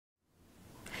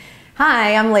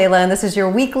Hi, I'm Layla, and this is your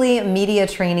weekly media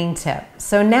training tip.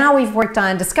 So now we've worked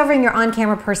on discovering your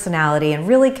on-camera personality and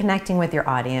really connecting with your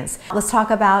audience. Let's talk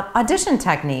about audition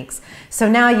techniques.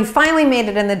 So now you finally made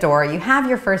it in the door, you have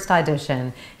your first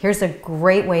audition. Here's a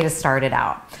great way to start it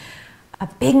out. A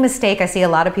big mistake I see a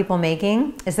lot of people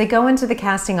making is they go into the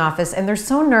casting office and they're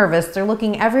so nervous, they're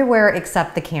looking everywhere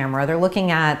except the camera. They're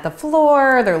looking at the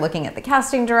floor, they're looking at the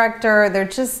casting director, they're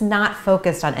just not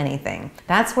focused on anything.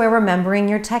 That's where remembering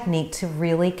your technique to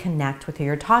really connect with who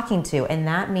you're talking to, and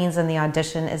that means in the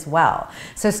audition as well.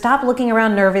 So stop looking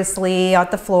around nervously at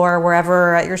the floor,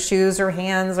 wherever, at your shoes or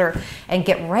hands, and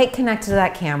get right connected to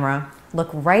that camera.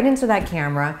 Look right into that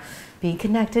camera, be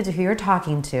connected to who you're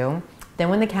talking to. Then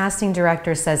when the casting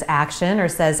director says action or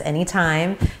says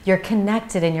anytime, you're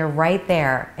connected and you're right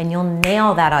there and you'll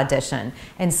nail that audition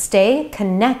and stay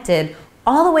connected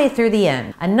all the way through the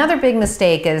end. Another big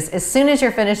mistake is as soon as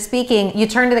you're finished speaking, you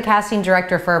turn to the casting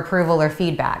director for approval or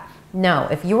feedback. No,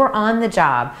 if you were on the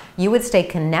job, you would stay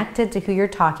connected to who you're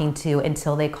talking to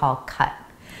until they call cut.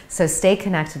 So stay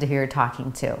connected to who you're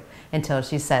talking to until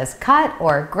she says cut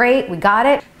or great, we got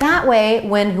it. That way,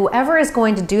 when whoever is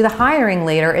going to do the hiring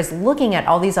later is looking at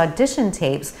all these audition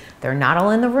tapes, they're not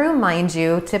all in the room, mind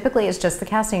you, typically it's just the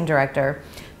casting director,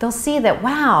 they'll see that,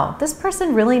 wow, this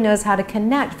person really knows how to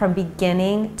connect from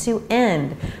beginning to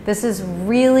end. This is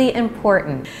really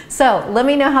important. So let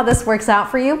me know how this works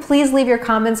out for you. Please leave your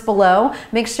comments below.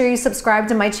 Make sure you subscribe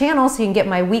to my channel so you can get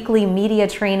my weekly media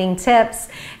training tips.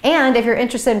 And if you're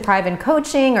interested in private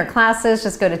coaching or classes,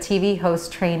 just go to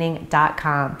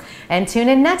tvhosttraining.com. And tune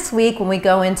in next week when we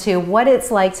go into what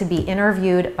it's like to be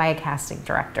interviewed by a casting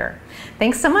director.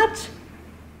 Thanks so much.